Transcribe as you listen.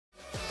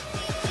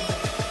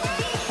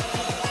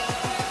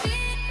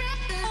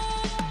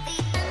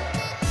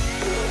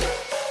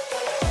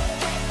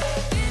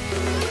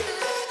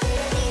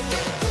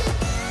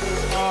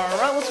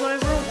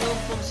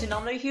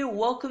Samlo here.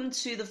 Welcome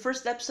to the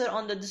first episode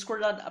on the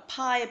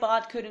Discord.py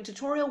bot coding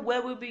tutorial,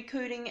 where we'll be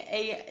coding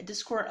a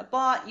Discord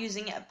bot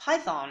using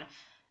Python.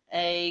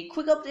 A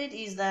quick update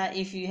is that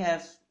if you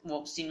have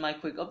seen my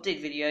quick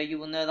update video, you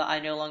will know that I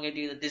no longer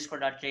do the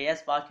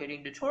Discord.js bot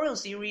coding tutorial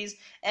series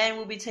and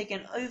will be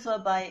taken over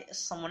by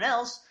someone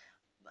else,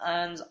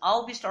 and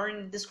I'll be starting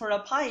the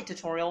Discord.py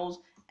tutorials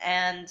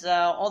and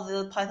all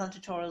the Python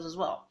tutorials as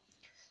well.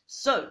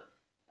 So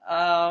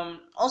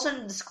also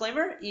a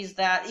disclaimer is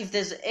that if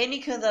there's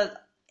any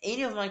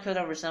of my code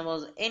that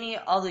resembles any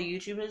other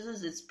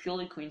YouTubers, it's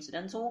purely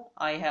coincidental.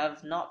 I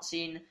have not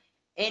seen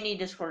any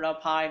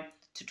Discord.py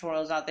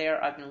tutorials out there.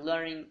 I've been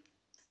learning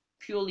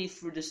purely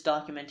through this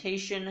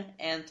documentation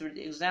and through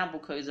the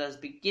example codes that's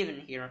been given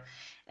here.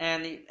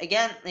 And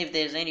again, if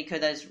there's any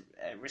code that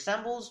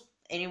resembles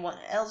anyone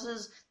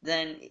else's,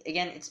 then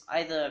again, it's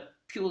either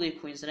purely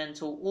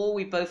coincidental, or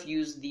we both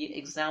use the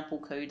example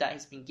code that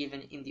has been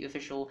given in the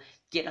official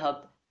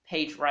GitHub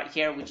page right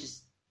here, which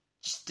just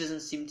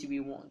doesn't seem to be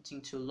wanting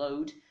to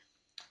load.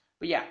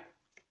 But yeah,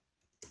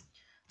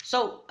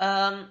 so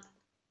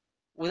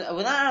with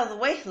that out of the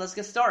way, let's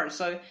get started.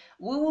 So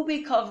we will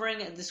be covering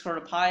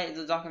Discord.py,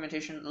 the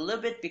documentation, a little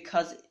bit,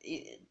 because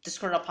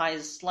Discord.py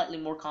is slightly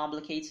more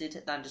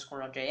complicated than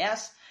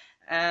Discord.js.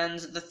 And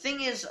the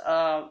thing is,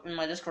 in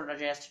my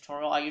Discord.js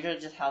tutorial, I usually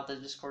just have the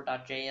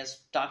Discord.js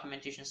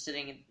documentation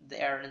sitting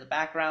there in the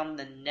background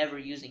and never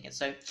using it.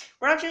 So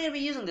we're actually going to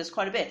be using this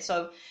quite a bit.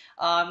 So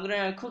I'm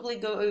going to quickly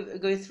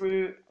go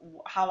through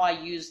how I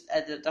use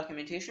the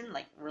documentation,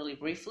 like really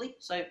briefly.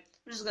 So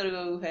I'm just going to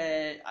go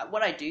ahead.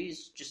 What I do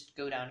is just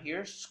go down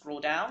here,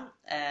 scroll down,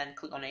 and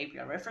click on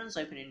API reference,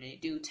 open in a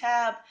new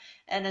tab,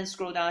 and then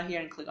scroll down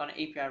here and click on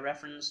API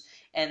reference.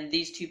 And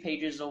these two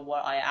pages are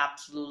what I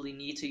absolutely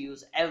need to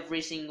use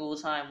every single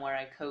time where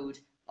I code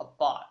a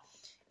bot.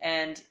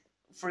 And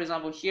for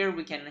example, here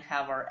we can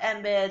have our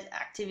embed,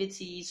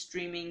 activity,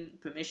 streaming,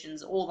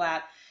 permissions, all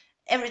that.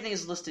 Everything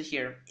is listed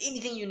here.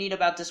 Anything you need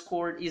about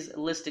Discord is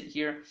listed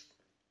here.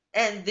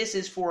 And this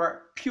is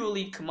for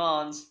purely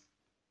commands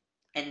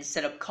and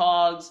set up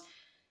cogs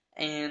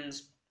and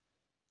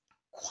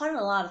quite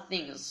a lot of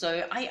things.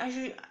 So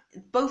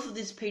both of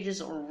these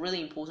pages are really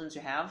important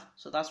to have.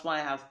 So that's why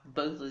I have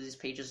both of these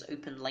pages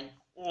open like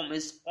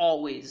almost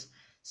always.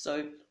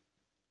 So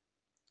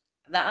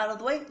that out of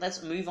the way,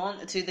 let's move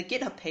on to the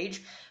GitHub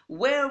page,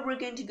 where we're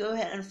going to go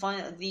ahead and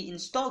find the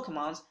install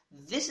commands.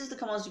 This is the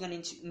commands you're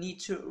going to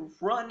need to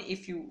run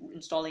if you're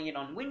installing it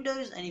on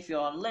Windows, and if you're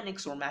on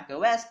Linux or Mac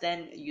OS,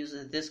 then use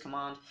this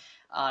command.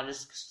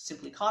 Just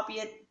simply copy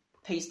it,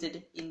 paste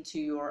it into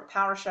your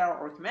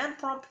PowerShell or command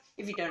prompt.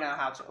 If you don't know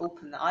how to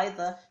open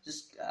either,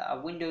 just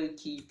window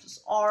key plus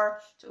R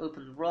to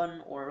open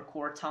run, or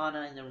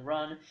Cortana and then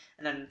run,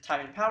 and then type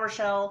in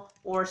PowerShell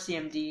or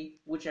CMD,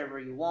 whichever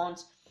you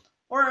want.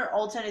 Or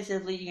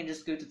alternatively, you can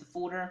just go to the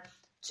folder,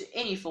 to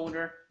any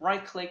folder,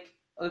 right click,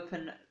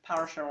 open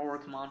PowerShell or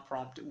command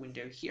prompt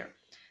window here.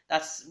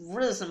 That's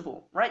really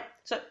simple, right?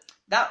 So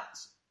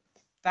that's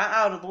that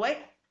out of the way.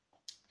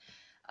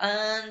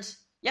 And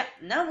yeah,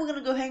 now we're going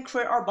to go ahead and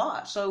create our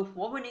bot. So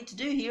what we need to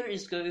do here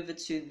is go over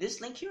to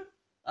this link here,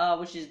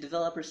 which is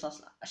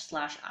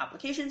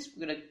developer/applications.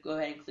 We're going to go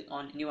ahead and click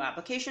on new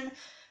application.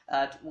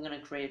 We're going to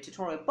create a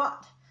tutorial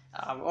bot.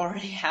 I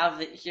already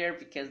have it here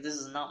because this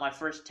is not my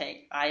first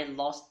take. I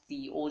lost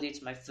the audio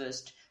to my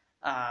first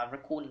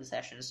recording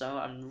session, so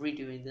I'm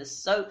redoing this.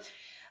 So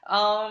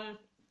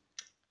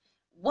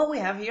what we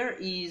have here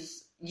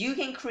is you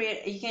can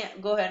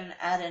go ahead and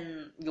add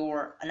in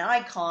an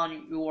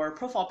icon, your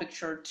profile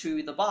picture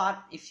to the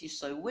bot if you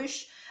so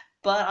wish,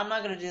 but I'm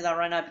not going to do that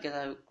right now because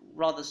I have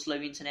rather slow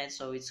internet,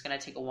 so it's going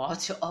to take a while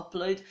to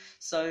upload.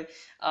 So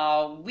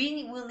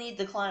we will need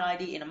the client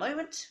ID in a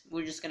moment.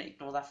 We're just going to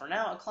ignore that for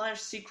now. A client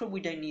secret, we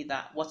don't need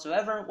that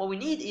whatsoever. What we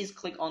need is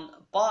click on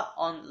bot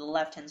on the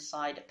left hand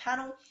side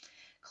panel,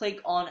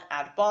 click on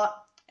add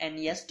bot, and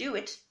yes, do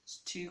it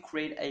to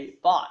create a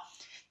bot.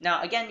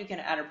 Now, again, you can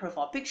add a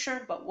profile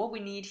picture, but what we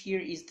need here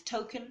is the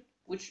token,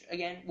 which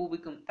again we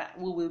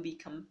will be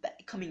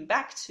coming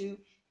back to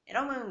in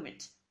a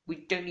moment. We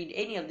don't need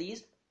any of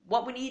these.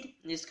 What we need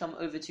is come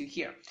over to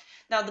here.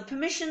 Now, the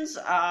permissions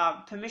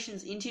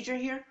integer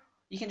here,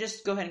 you can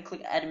just go ahead and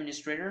click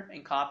administrator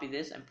and copy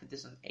this and put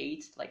this on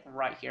 8, like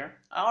right here.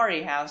 I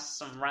already have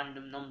some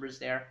random numbers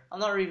there. I'm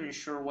not even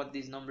sure what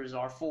these numbers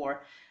are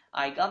for.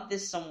 I got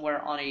this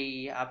somewhere on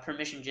a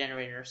permission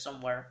generator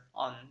somewhere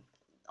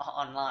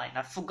online.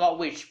 I forgot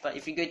which, but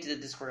if you go to the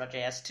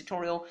Discord.js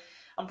tutorial,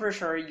 I'm pretty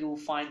sure you'll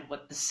find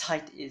what the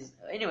site is.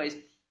 Anyways,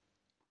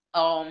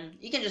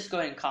 you can just go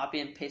ahead and copy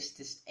and paste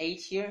this 8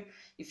 here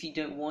if you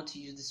don't want to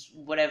use this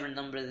whatever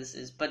number this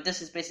is. But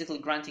this is basically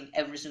granting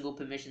every single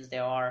permissions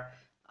there are.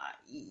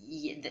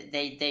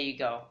 There you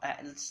go.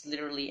 It's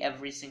literally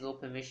every single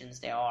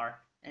permissions there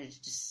are, and it's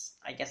just,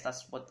 I guess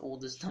that's what all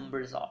these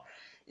numbers are.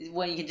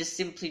 When you can just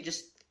simply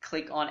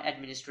click on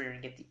administrator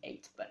and get the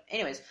 8. But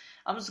anyways,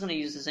 I'm just going to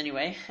use this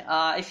anyway.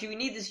 If you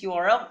need this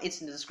URL, it's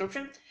in the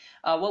description.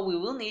 What we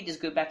will need is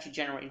go back to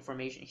general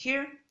information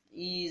here,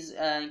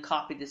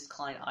 copy this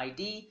client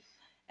ID,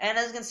 And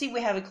as you can see,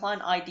 we have a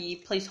client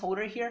ID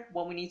placeholder here.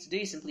 What we need to do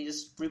is simply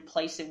just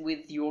replace it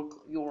with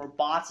your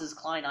bot's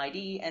client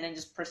ID, and then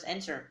just press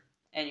enter,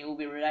 and you will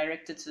be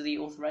redirected to the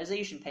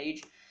authorization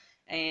page.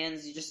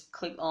 And you just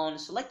click on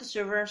select the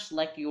server,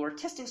 select your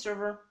testing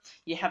server.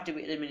 You have to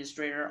be an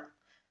administrator.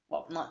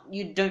 Well,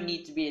 you don't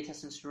need to be a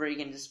testing server. You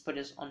can just put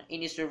this on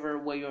any server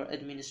where you're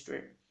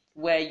administrator,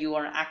 where you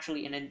are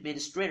actually an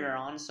administrator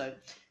on. So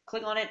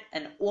click on it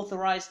and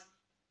authorize.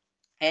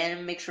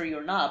 And make sure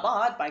you're not a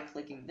bot by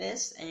clicking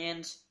this,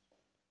 and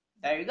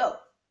there you go.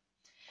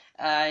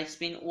 It's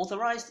been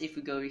authorized. If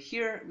we go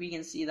here, we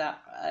can see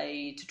that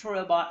a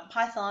tutorial bot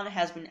Python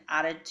has been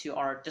added to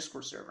our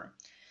Discord server.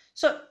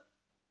 So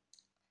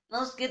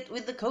let's get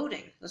with the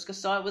coding. Let's get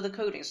started with the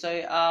coding.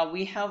 So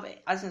we have,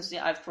 as you can see,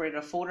 I've created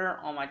a folder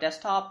on my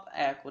desktop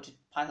called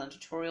Python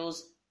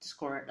tutorials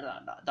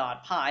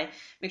discord.py.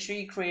 Make sure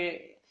you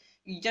create.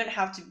 You don't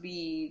have to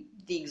be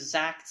the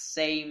exact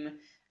same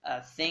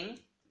thing.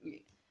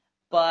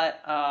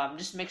 But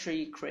just make sure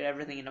you create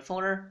everything in a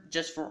folder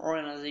just for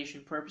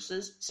organization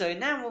purposes. So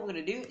now what we're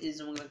going to do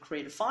is we're going to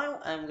create a file,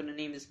 and we're going to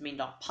name this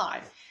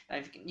main.py.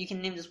 You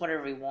can name this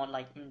whatever you want,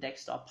 like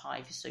index.py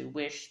if you so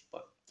wish.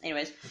 But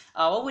anyways,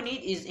 what we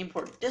need is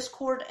import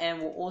Discord, and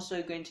we're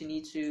also going to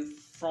need to,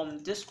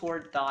 from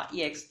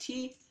discord.ext,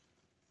 if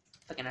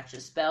I can actually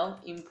spell,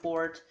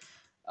 import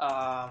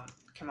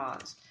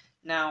commands.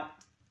 Now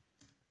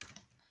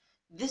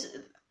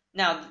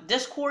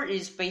Discord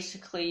is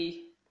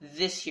basically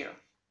this here,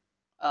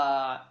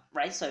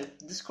 right? So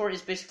Discord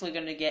is basically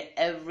going to get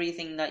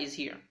everything that is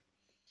here,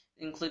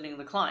 including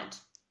the client.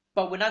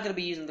 But we're not going to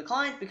be using the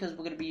client because we're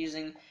going to be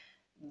using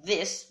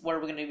this, where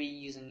we're going to be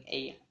using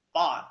a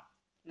bot.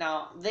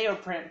 Now, they are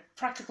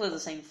practically the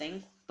same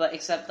thing, but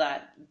except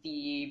that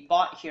the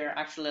bot here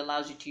actually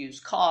allows you to use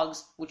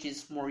Cogs, which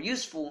is more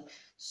useful.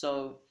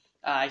 So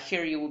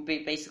here you will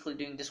be basically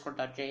doing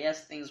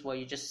discord.js things where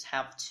you just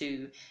have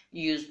to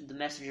use the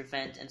message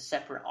event and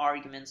separate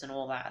arguments and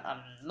all that.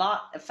 I'm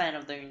not a fan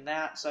of doing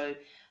that, so I'm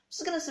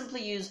just going to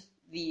simply use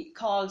the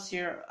Cogs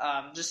here,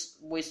 just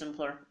way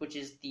simpler, which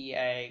is the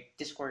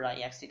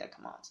discord.ext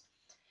commands.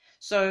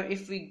 So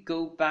if we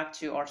go back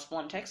to our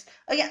Sublime Text,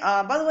 again,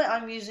 by the way,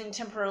 I'm using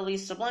temporarily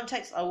Sublime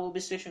Text. I will be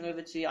switching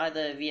over to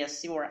either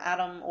VSC or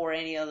Atom or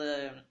any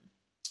other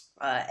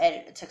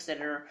text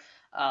editor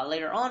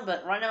later on,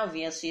 but right now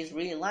VSC is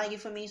really laggy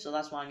for me, so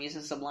that's why I'm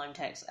using Sublime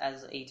Text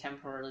as a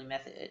temporarily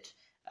method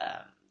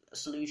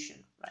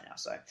solution right now.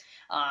 So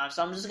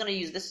I'm just going to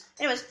use this.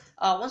 Anyways,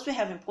 once we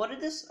have imported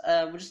this,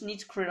 we just need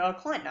to create our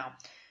client now.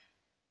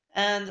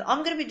 And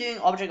I'm going to be doing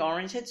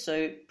object-oriented,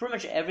 so pretty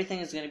much everything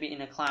is going to be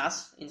in a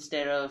class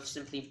instead of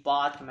simply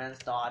bot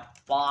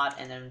commands.bot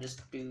and then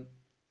just do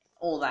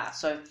all that.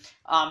 So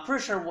I'm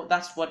pretty sure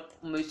that's what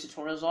most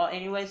tutorials are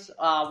anyways.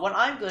 What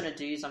I'm going to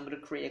do is I'm going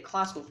to create a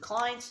class called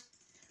client,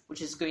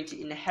 which is going to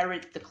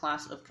inherit the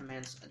class of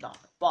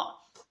commands.bot.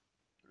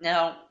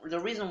 Now, the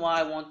reason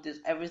why I want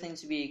everything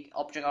to be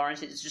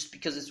object-oriented is just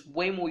because it's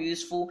way more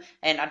useful,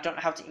 and I don't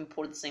have to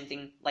import the same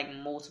thing like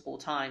multiple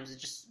times. It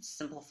just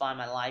simplifies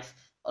my life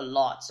a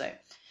lot. So,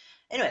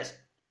 anyways,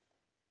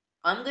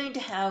 I'm going to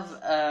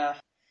have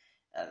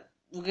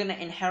we're going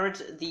to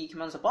inherit the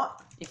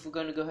commands.bot. If we're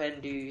going to go ahead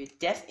and do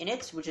def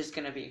init, which is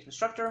going to be a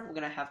constructor, we're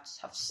going to have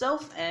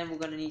self, and we're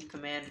going to need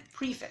command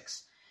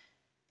prefix.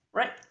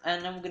 Right,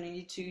 and then we're going to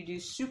need to do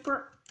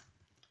super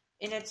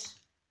init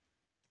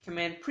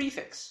command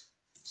prefix.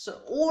 So,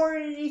 or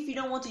if you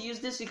don't want to use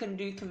this, you can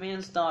do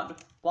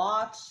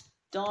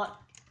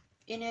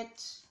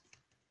commands.bot.init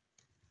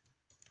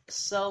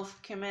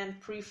self command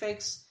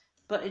prefix,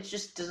 but it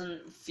just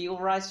doesn't feel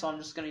right, so I'm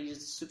just going to use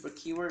the super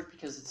keyword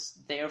because it's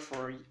there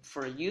for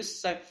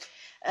use. So,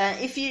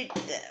 if you,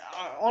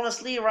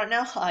 honestly, right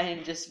now, I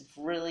am just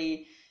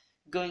really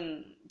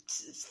going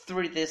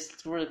through this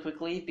really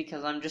quickly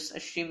because I'm just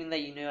assuming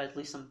that you know at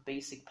least some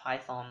basic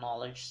Python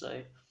knowledge.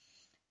 So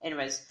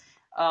anyways,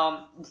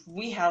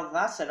 we have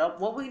that set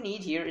up. What we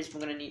need here is we're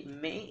going to need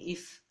main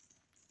if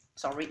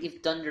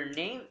dunder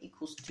name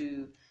equals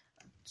to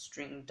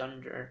string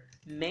dunder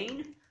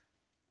main.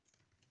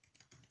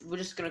 We're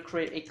just going to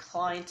create a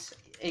client,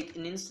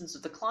 an instance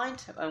of the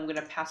client, and I'm going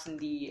to pass in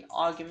the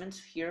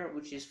argument here,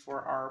 which is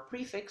for our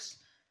prefix.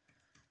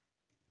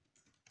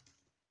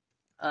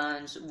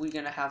 And we're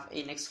going to have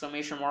an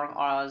exclamation mark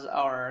as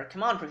our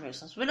command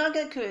prefix. So we're not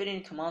going to create any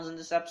commands in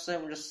this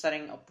episode, we're just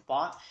setting up the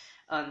bot.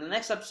 And the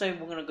next episode,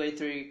 we're going to go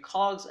through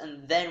Cogs,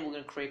 and then we're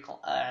going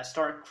to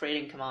start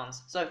creating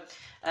commands. So,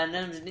 and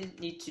then we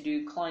need to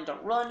do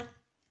client.run,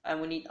 and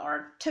we need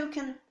our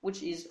token,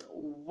 which is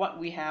what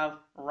we have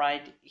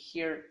right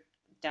here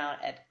down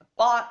at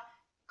bot.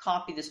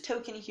 Copy this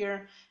token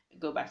here,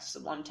 go back to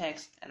Sublime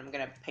Text, and I'm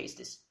going to paste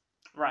this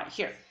right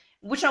here.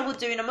 Which I will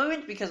do in a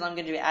moment because I'm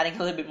going to be adding a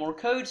little bit more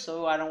code,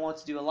 so I don't want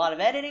to do a lot of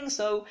editing,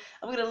 so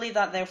I'm going to leave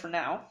that there for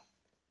now.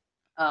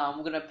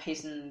 We're going to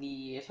paste in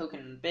the token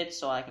in a bit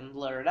so I can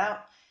blur it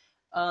out.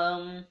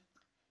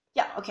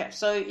 Yeah, okay,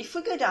 so if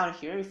we go down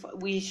here,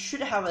 we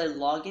should have a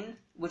login,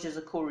 which is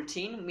a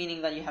coroutine,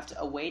 meaning that you have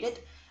to await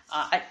it.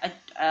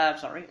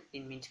 Sorry,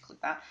 didn't mean to click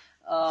that.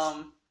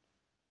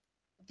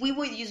 We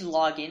would use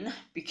login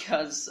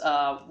because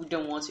we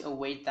don't want to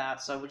await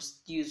that, so we'll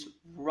just use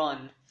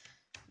run,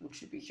 which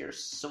should be here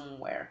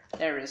somewhere.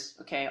 There it is.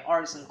 Okay,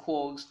 args and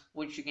cogs,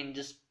 which you can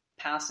just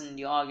pass in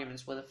the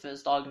arguments, where the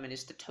first argument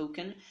is the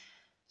token.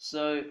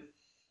 So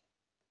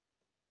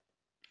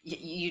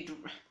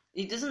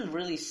it doesn't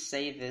really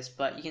say this,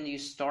 but you can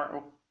use start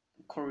or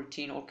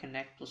coroutine or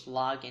connect plus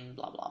login,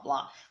 blah blah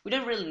blah. We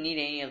don't really need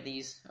any of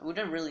these. We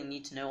don't really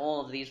need to know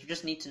all of these. We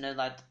just need to know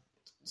that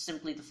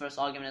simply the first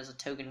argument as a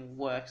token will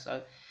work.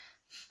 So,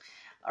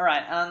 all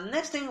right.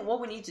 Next thing,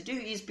 what we need to do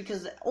is,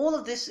 because all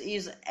of this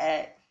is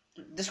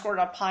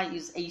Discord.py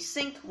is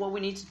async. What we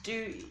need to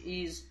do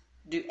is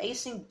do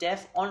async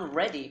def on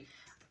ready.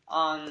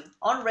 On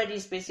ready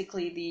is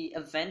basically the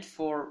event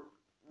for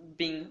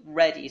being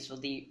ready. So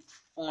the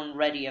on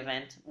ready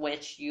event,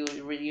 which you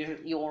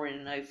already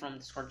know from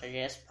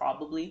Discord.js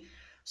probably.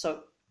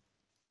 So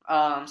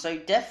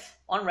def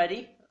on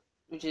ready,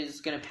 which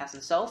is going to pass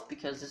itself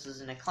because this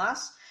is in a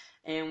class,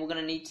 and we're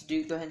going to need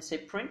to go ahead and say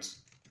print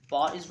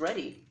bot is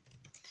ready.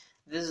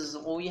 This is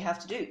all you have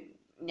to do.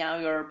 Now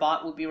your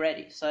bot will be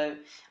ready. So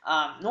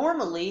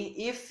normally,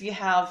 if you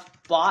have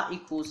bot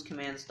equals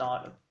commands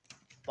dot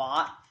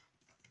bot,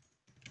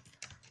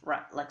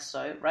 right, like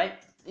so, right?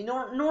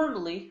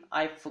 Normally,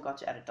 I forgot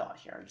to add a dot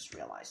here. I just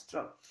realized.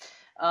 So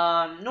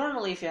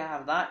normally, if you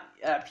have that,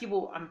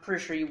 I'm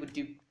pretty sure you would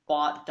do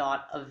bot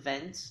dot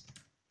event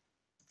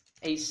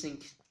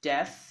async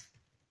def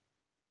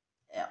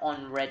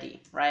on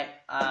ready, right?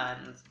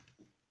 And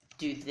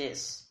do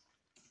this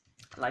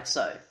like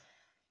so.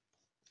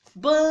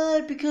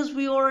 But because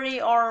we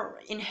already are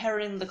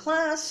inheriting the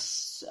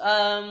class,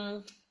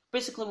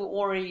 basically we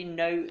already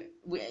know.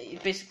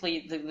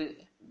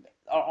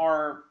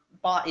 Our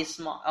bot is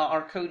smart.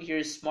 Our code here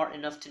is smart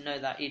enough to know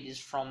that it is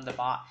from the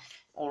bot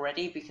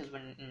already because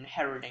we're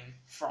inheriting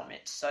from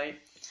it. So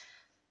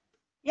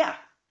yeah,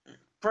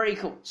 pretty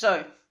cool.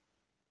 So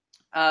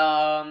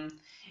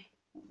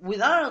with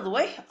that out of the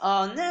way,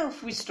 now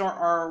if we start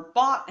our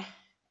bot,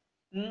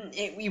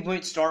 we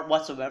won't start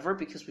whatsoever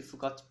because we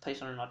forgot to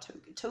paste on our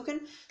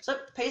token. So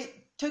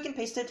token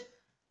pasted.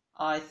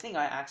 I think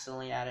I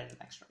accidentally added an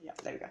extra. Yeah,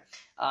 there we go.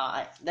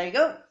 There you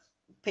go.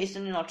 Paste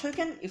it in our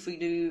token. If we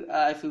do,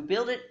 if we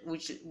build it, we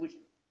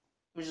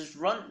just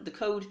run the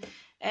code,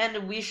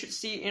 and we should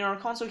see in our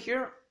console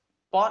here,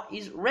 bot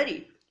is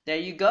ready. There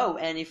you go.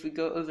 And if we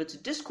go over to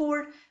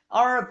Discord,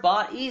 our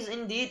bot is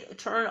indeed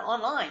turned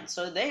online.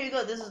 So there you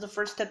go. This is the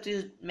first step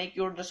to make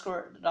your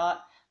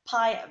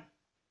Discord.py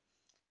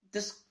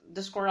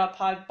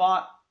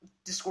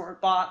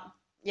bot.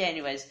 Yeah,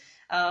 anyways.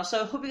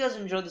 So hope you guys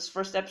enjoyed this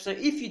first episode.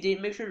 If you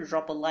did, make sure to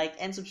drop a like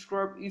and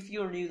subscribe if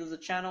you're new to the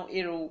channel.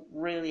 It'll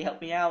really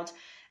help me out.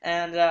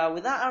 And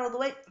with that out of the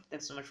way,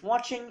 thanks so much for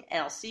watching,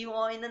 and I'll see you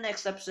all in the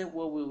next episode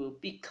where we will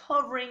be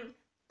covering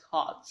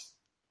Cogs.